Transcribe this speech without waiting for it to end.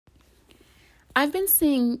I've been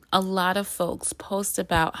seeing a lot of folks post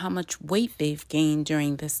about how much weight they've gained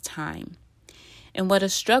during this time and what a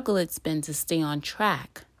struggle it's been to stay on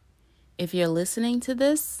track. If you're listening to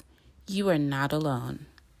this, you are not alone.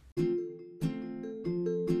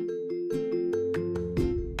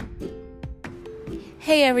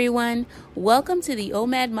 Hey everyone, welcome to the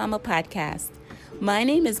OMAD Mama podcast. My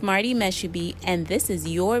name is Marty Meshubi, and this is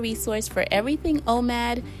your resource for everything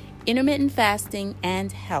OMAD, intermittent fasting,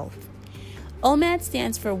 and health. OMAD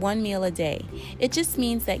stands for 1 meal a day. It just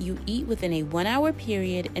means that you eat within a 1-hour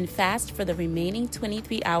period and fast for the remaining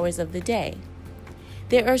 23 hours of the day.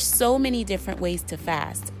 There are so many different ways to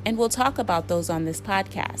fast, and we'll talk about those on this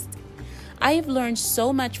podcast. I have learned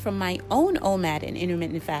so much from my own OMAD and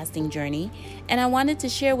intermittent fasting journey, and I wanted to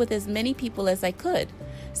share with as many people as I could,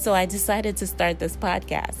 so I decided to start this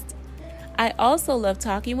podcast. I also love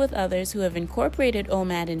talking with others who have incorporated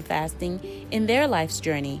OMAD and fasting in their life's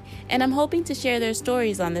journey, and I'm hoping to share their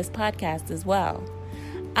stories on this podcast as well.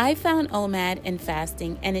 I found OMAD and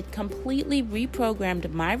fasting, and it completely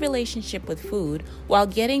reprogrammed my relationship with food while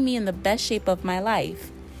getting me in the best shape of my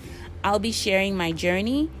life. I'll be sharing my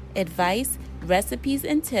journey, advice, recipes,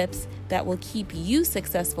 and tips that will keep you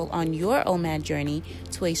successful on your OMAD journey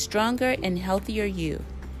to a stronger and healthier you.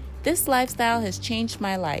 This lifestyle has changed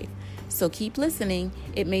my life. So keep listening.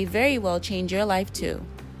 It may very well change your life too.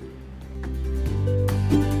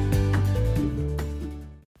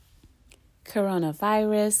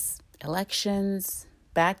 Coronavirus, elections,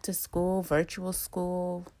 back to school, virtual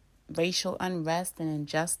school, racial unrest and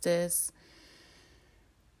injustice,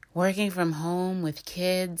 working from home with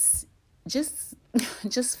kids, just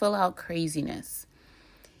full out craziness.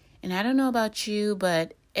 And I don't know about you,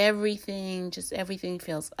 but everything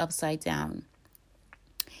feels upside down.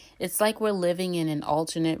 It's like we're living in an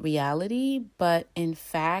alternate reality, but in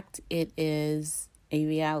fact, it is a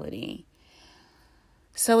reality.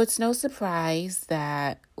 So it's no surprise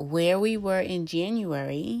that where we were in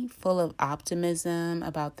January, full of optimism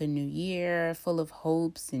about the new year, full of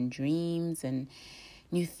hopes and dreams and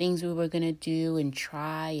new things we were going to do and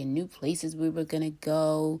try and new places we were going to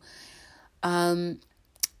go,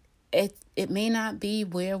 it may not be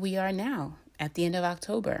where we are now at the end of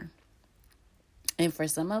October. And for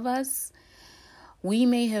some of us, we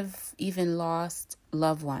may have even lost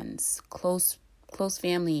loved ones, close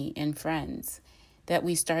family and friends that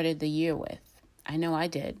we started the year with. I know I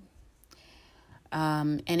did.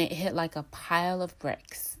 And it hit like a pile of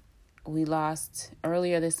bricks.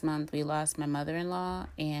 Earlier this month, we lost my mother-in-law,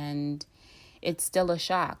 and it's still a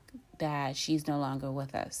shock that she's no longer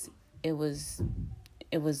with us. It was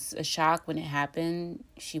a shock when it happened.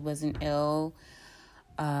 She wasn't ill.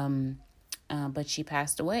 But she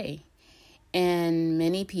passed away. And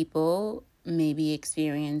many people may be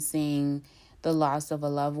experiencing the loss of a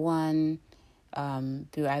loved one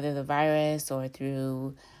through either the virus or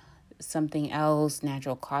through something else,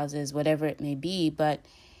 natural causes, whatever it may be. But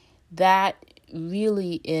that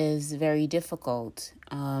really is very difficult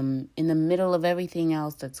in the middle of everything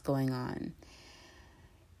else that's going on.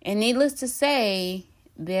 And needless to say,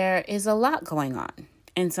 there is a lot going on.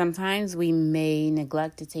 And sometimes we may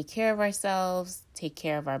neglect to take care of ourselves, take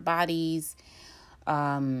care of our bodies,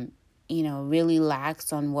 really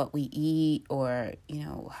lax on what we eat or,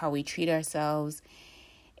 how we treat ourselves.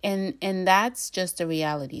 And that's just a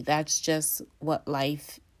reality. That's just what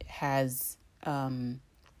life has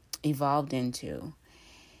evolved into.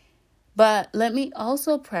 But let me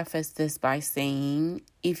also preface this by saying,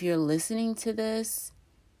 if you're listening to this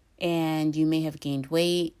and you may have gained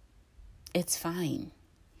weight, it's fine.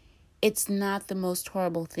 It's not the most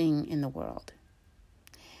horrible thing in the world.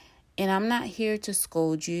 And I'm not here to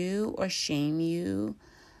scold you or shame you.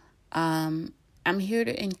 I'm here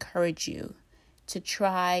to encourage you to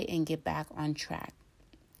try and get back on track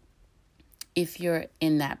if you're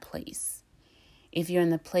in that place. If you're in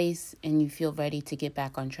the place and you feel ready to get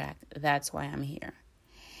back on track, that's why I'm here.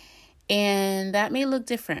 And that may look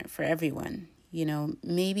different for everyone.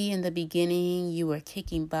 Maybe in the beginning you were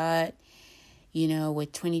kicking butt,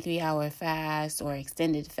 with 23-hour fast or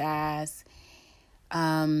extended fast.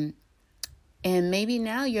 And maybe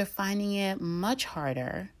now you're finding it much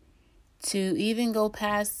harder to even go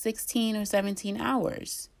past 16 or 17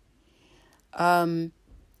 hours. And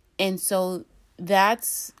so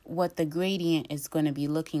that's what the gradient is going to be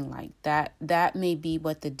looking like. That may be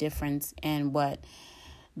what the difference and what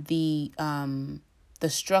the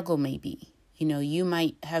struggle may be. You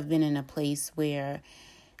might have been in a place where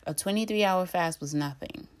a 23-hour fast was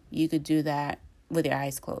nothing. You could do that with your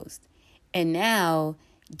eyes closed. And now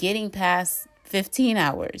getting past 15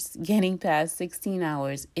 hours, getting past 16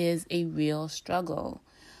 hours is a real struggle.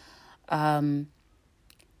 But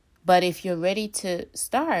if you're ready to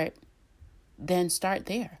start, then start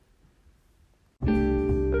there.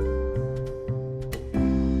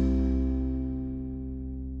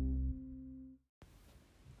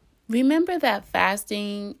 Remember that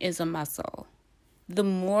fasting is a muscle. The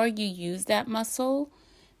more you use that muscle,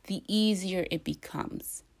 the easier it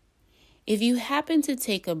becomes. If you happen to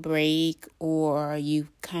take a break, or you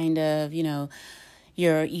kind of,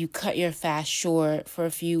 you cut your fast short for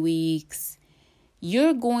a few weeks,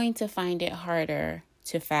 you're going to find it harder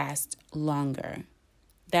to fast longer.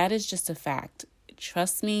 That is just a fact.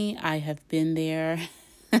 Trust me, I have been there.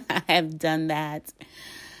 I have done that.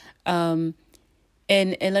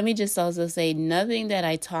 And let me just also say, nothing that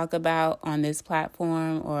I talk about on this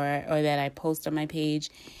platform or that I post on my page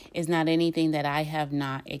is not anything that I have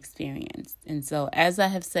not experienced. And so, as I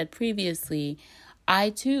have said previously, I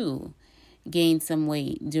too gained some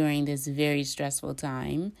weight during this very stressful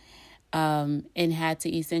time, and had to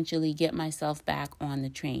essentially get myself back on the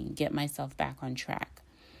train, get myself back on track.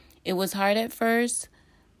 It was hard at first,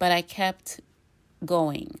 but I kept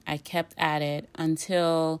going. I kept at it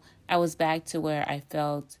until I was back to where I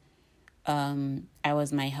felt I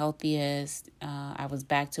was my healthiest. I was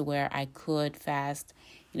back to where I could fast,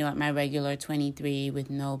 at my regular 23 with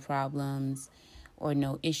no problems or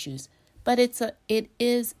no issues. But it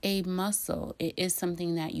is a muscle. It is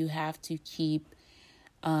something that you have to keep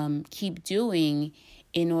doing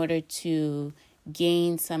in order to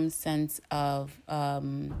gain some sense of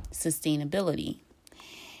sustainability.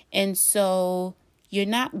 And so you're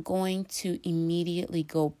not going to immediately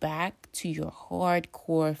go back to your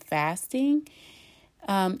hardcore fasting,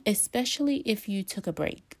 especially if you took a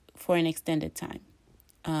break for an extended time.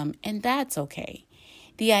 And that's okay.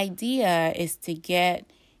 The idea is to get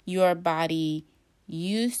your body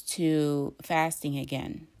used to fasting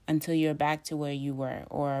again until you're back to where you were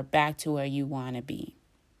or back to where you want to be.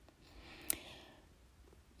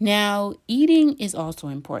 Now, eating is also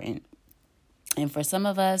important. And for some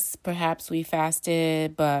of us, perhaps we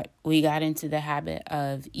fasted, but we got into the habit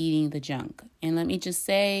of eating the junk. And let me just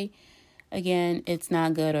say, again, it's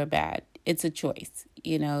not good or bad. It's a choice.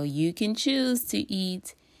 You can choose to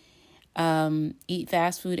eat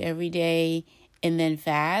fast food every day and then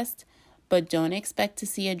fast, but don't expect to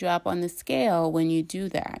see a drop on the scale when you do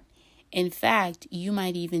that. In fact, you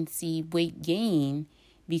might even see weight gain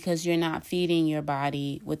because you're not feeding your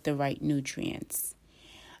body with the right nutrients.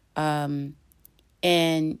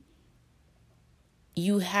 And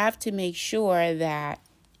you have to make sure that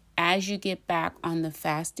as you get back on the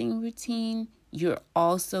fasting routine, you're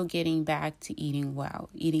also getting back to eating well,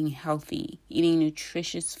 eating healthy, eating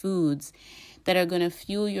nutritious foods that are going to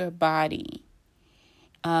fuel your body.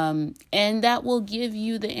 And that will give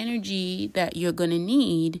you the energy that you're going to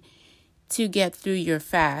need to get through your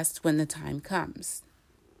fast when the time comes.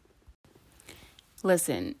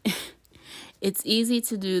 Listen, it's easy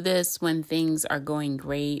to do this when things are going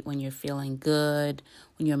great, when you're feeling good,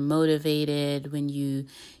 when you're motivated, when you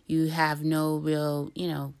have no real,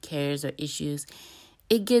 cares or issues.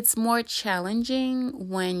 It gets more challenging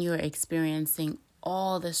when you're experiencing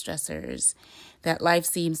all the stressors that life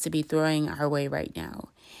seems to be throwing our way right now.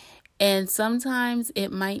 And sometimes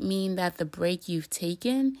it might mean that the break you've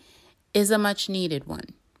taken is a much needed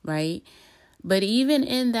one, right? But even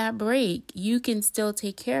in that break, you can still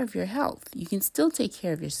take care of your health. You can still take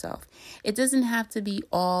care of yourself. It doesn't have to be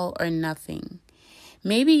all or nothing.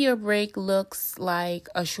 Maybe your break looks like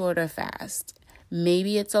a shorter fast.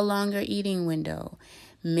 Maybe it's a longer eating window.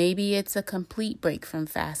 Maybe it's a complete break from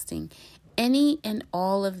fasting. Any and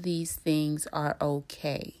all of these things are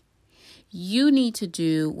okay. You need to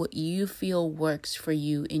do what you feel works for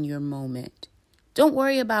you in your moment. Don't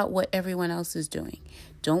worry about what everyone else is doing.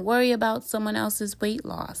 Don't worry about someone else's weight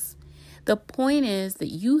loss. The point is that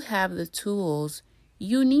you have the tools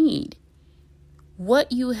you need.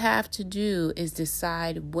 What you have to do is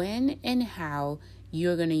decide when and how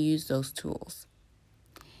you're going to use those tools.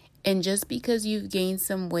 And just because you've gained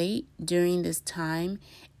some weight during this time,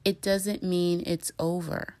 it doesn't mean it's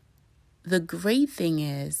over. The great thing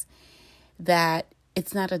is that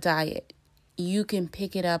it's not a diet. You can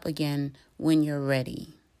pick it up again when you're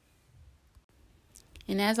ready.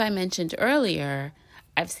 And as I mentioned earlier,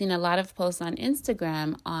 I've seen a lot of posts on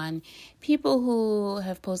Instagram on people who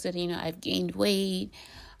have posted, I've gained weight.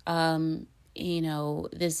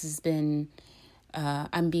 This has been,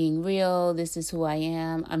 I'm being real. This is who I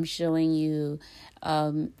am. I'm showing you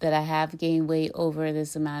that I have gained weight over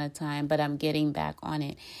this amount of time, but I'm getting back on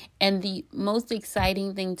it. And the most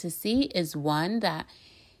exciting thing to see is one, that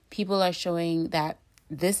people are showing that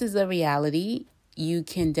this is a reality. You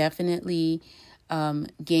can definitely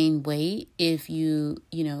gain weight if you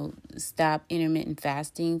stop intermittent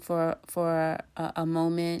fasting for a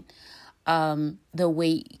moment. The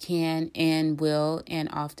weight can and will and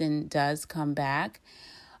often does come back.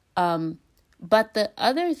 But the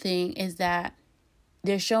other thing is that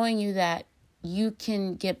they're showing you that you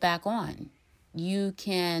can get back on. You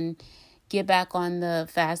can get back on the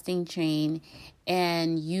fasting train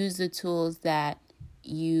and use the tools that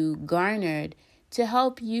you garnered to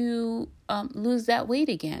help you lose that weight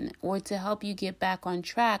again, or to help you get back on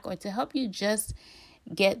track, or to help you just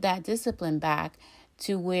get that discipline back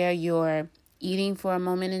to where you're eating for a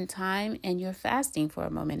moment in time and you're fasting for a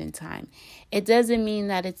moment in time. It doesn't mean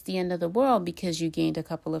that it's the end of the world because you gained a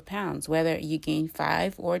couple of pounds, whether you gain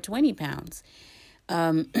 5 or 20 pounds.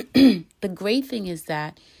 The great thing is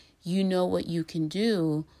that you know what you can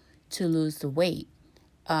do to lose the weight.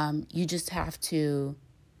 You just have to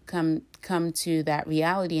come to that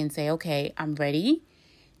reality and say, okay, I'm ready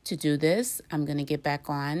to do this. I'm going to get back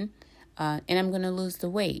on, and I'm going to lose the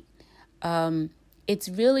weight. It's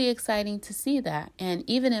really exciting to see that. And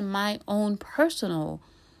even in my own personal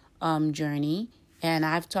journey, and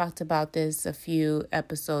I've talked about this a few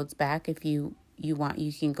episodes back. If you want,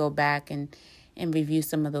 you can go back and review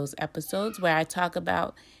some of those episodes where I talk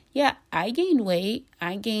about, I gained weight.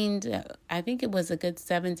 I gained, I think it was a good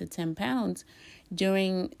 7 to 10 pounds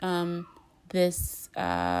during this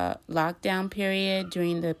lockdown period,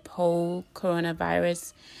 during the whole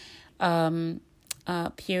coronavirus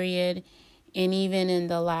period, and even in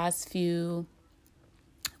the last few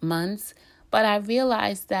months. But I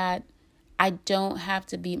realized that I don't have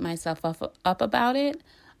to beat myself up about it.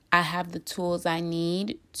 I have the tools I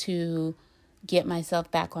need to get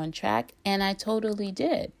myself back on track. And I totally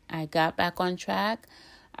did. I got back on track.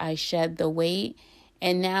 I shed the weight.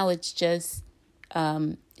 And now it's just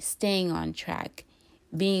staying on track,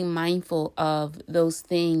 being mindful of those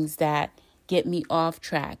things that get me off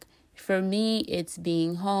track. For me, it's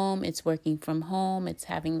being home, it's working from home, it's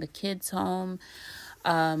having the kids home. There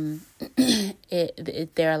are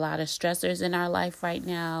a lot of stressors in our life right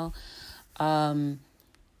now. And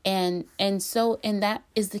that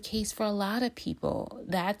is the case for a lot of people.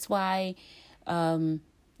 That's why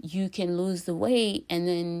you can lose the weight and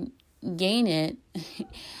then gain it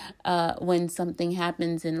when something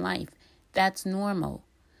happens in life. That's normal.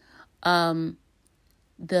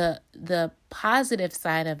 The positive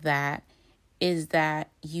side of that is that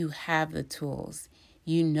you have the tools.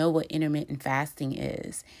 You know what intermittent fasting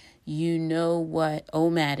is. You know what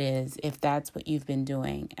OMAD is, if that's what you've been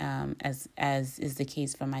doing, as is the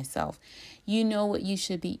case for myself. You know what you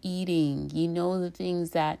should be eating. You know the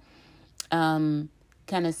things that kind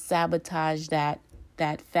of sabotage that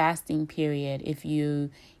fasting period. If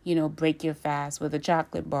you break your fast with a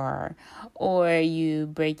chocolate bar, or you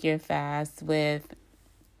break your fast with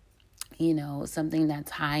something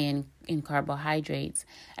that's high in carbohydrates,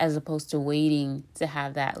 as opposed to waiting to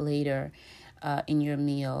have that later in your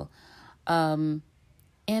meal. And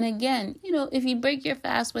again, if you break your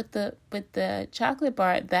fast with the chocolate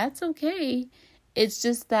bar, that's okay. It's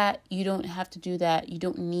just that you don't have to do that. You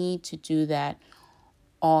don't need to do that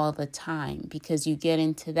all the time, because you get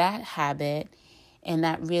into that habit and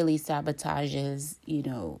that really sabotages,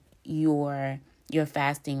 your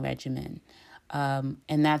fasting regimen. And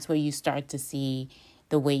that's where you start to see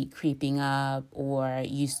the weight creeping up, or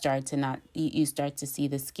you start to see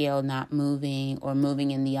the scale not moving, or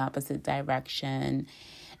moving in the opposite direction.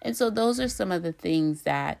 And so those are some of the things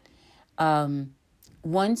that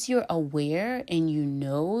once you're aware and you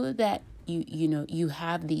know that you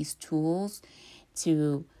have these tools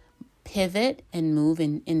to pivot and move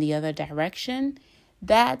in the other direction,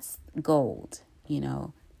 that's gold.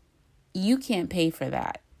 You can't pay for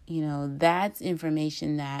that. That's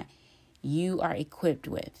information that you are equipped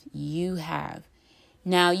with. You have.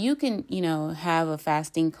 Now you can, have a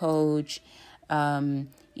fasting coach,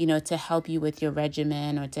 to help you with your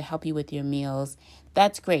regimen or to help you with your meals.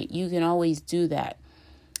 That's great. You can always do that.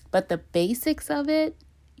 But the basics of it,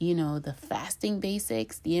 the fasting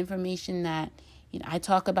basics, the information that I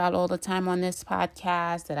talk about all the time on this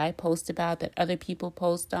podcast, that I post about, that other people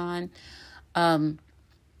post on,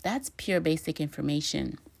 that's pure basic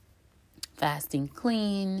information. Fasting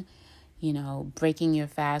clean, breaking your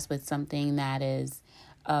fast with something that is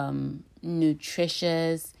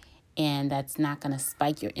nutritious and that's not going to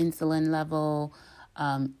spike your insulin level,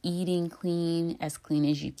 eating clean as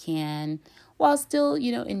you can, while still,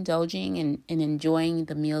 indulging and enjoying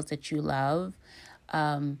the meals that you love,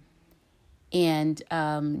 and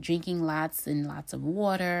drinking lots and lots of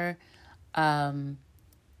water, and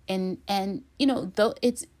though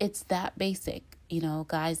it's that basic.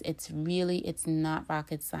 Guys, it's not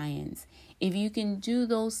rocket science. If you can do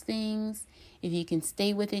those things, if you can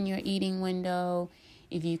stay within your eating window,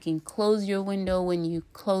 if you can close your window when you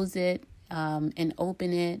close it and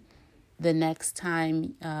open it the next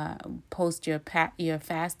time post your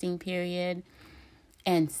fasting period,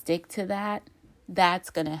 and stick to that, that's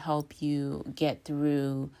going to help you get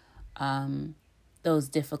through those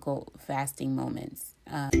difficult fasting moments.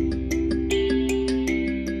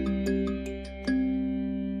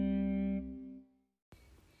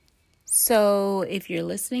 So if you're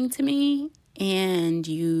listening to me and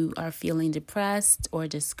you are feeling depressed or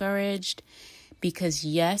discouraged because,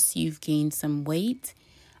 yes, you've gained some weight,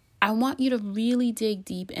 I want you to really dig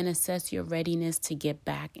deep and assess your readiness to get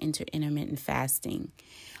back into intermittent fasting.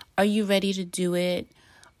 Are you ready to do it?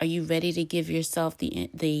 Are you ready to give yourself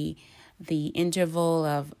the interval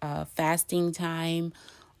of fasting time?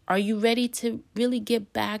 Are you ready to really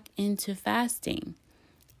get back into fasting?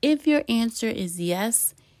 If your answer is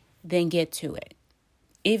yes, then get to it.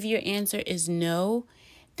 If your answer is no,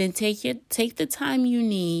 then take the time you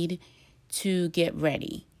need to get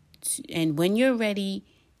ready. And when you're ready,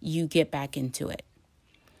 you get back into it.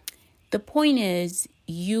 The point is,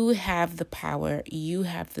 you have the power, you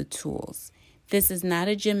have the tools. This is not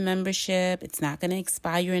a gym membership. It's not going to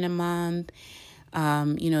expire in a month.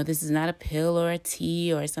 This is not a pill or a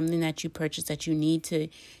tea or something that you purchase that you need to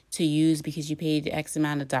use because you paid X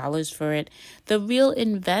amount of dollars for it. The real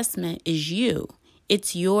investment is you.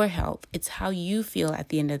 It's your health. It's how you feel at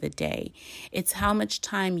the end of the day. It's how much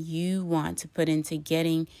time you want to put into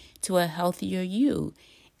getting to a healthier you.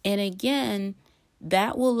 And again,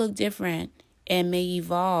 that will look different and may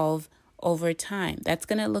evolve over time. That's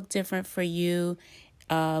going to look different for you.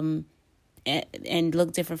 And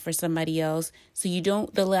look different for somebody else. So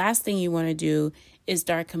the last thing you want to do is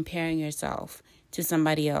start comparing yourself to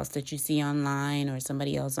somebody else that you see online or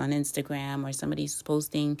somebody else on Instagram or somebody's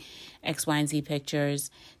posting X, Y, and Z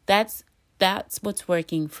pictures. That's what's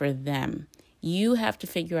working for them. You have to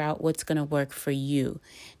figure out what's going to work for you.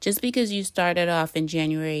 Just because you started off in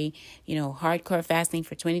January, hardcore fasting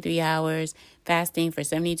for 23 hours, fasting for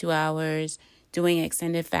 72 hours, doing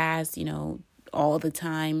extended fast, all the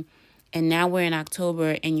time. And now we're in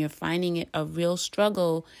October and you're finding it a real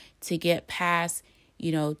struggle to get past,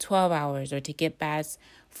 12 hours or to get past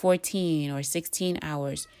 14 or 16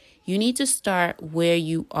 hours. You need to start where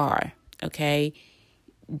you are, okay?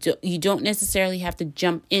 You don't necessarily have to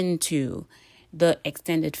jump into the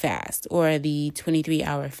extended fast or the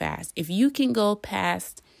 23-hour fast. If you can't go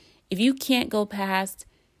past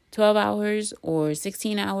 12 hours or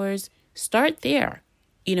 16 hours, start there,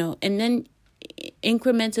 and then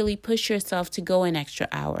incrementally push yourself to go an extra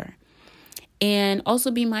hour. And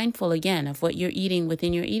also be mindful, again, of what you're eating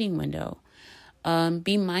within your eating window.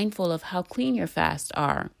 Be mindful of how clean your fasts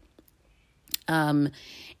are. And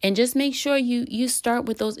just make sure you start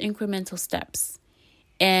with those incremental steps.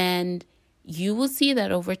 And you will see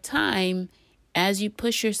that over time, as you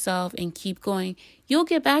push yourself and keep going, you'll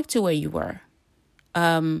get back to where you were.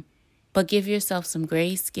 But give yourself some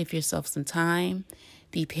grace, give yourself some time,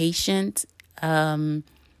 be patient. And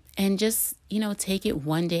just, take it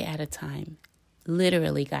one day at a time.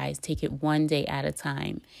 Literally, guys, take it one day at a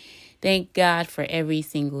time. Thank God for every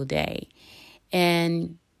single day.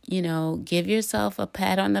 And, give yourself a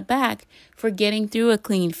pat on the back for getting through a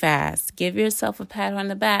clean fast. Give yourself a pat on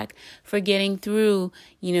the back for getting through,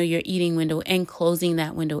 your eating window and closing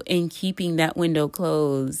that window and keeping that window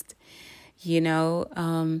closed.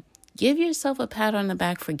 Give yourself a pat on the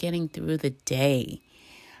back for getting through the day.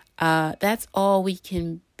 That's all we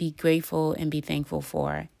can be grateful and be thankful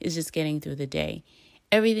for, is just getting through the day.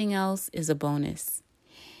 Everything else is a bonus.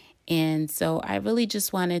 And so I really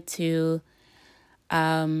just wanted to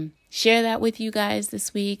share that with you guys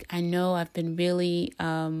this week. I know I've been really,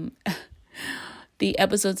 the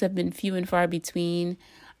episodes have been few and far between.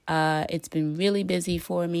 It's been really busy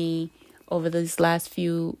for me over these last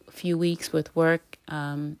few weeks with work,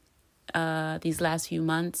 these last few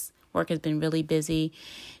months. Work has been really busy.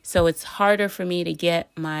 So it's harder for me to get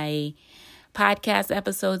my podcast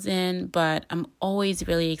episodes in, but I'm always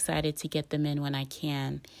really excited to get them in when I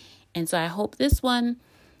can. And so I hope this one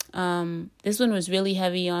was really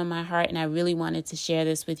heavy on my heart, and I really wanted to share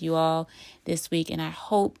this with you all this week. And I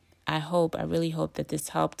really hope that this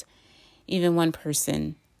helped even one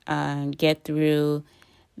person get through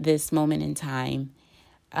this moment in time.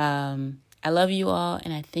 I love you all,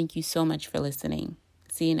 and I thank you so much for listening.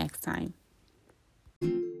 See you next time.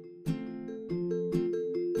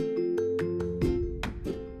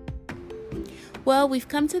 Well, we've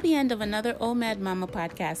come to the end of another OMAD Mama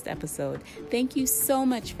podcast episode. Thank you so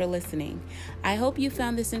much for listening. I hope you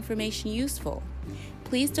found this information useful.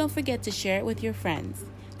 Please don't forget to share it with your friends.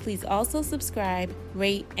 Please also subscribe,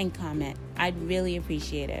 rate, and comment. I'd really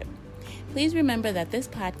appreciate it. Please remember that this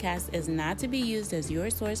podcast is not to be used as your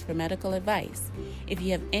source for medical advice. If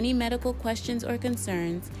you have any medical questions or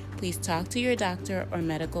concerns, please talk to your doctor or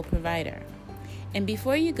medical provider. And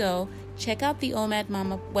before you go, check out the OMAD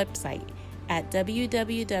Mama website at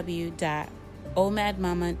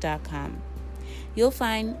www.omadmama.com. You'll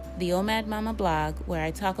find the OMAD Mama blog where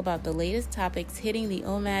I talk about the latest topics hitting the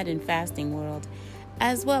OMAD and fasting world,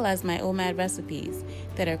 as well as my OMAD recipes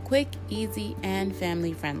that are quick, easy, and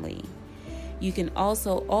family-friendly. You can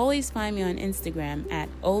also always find me on Instagram at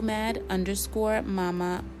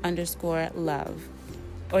omad_mama_love,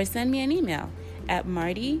 or send me an email at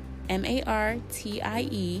Martie,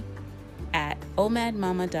 MARTIE, at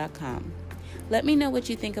omadmama.com. Let me know what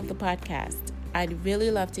you think of the podcast. I'd really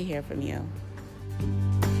love to hear from you.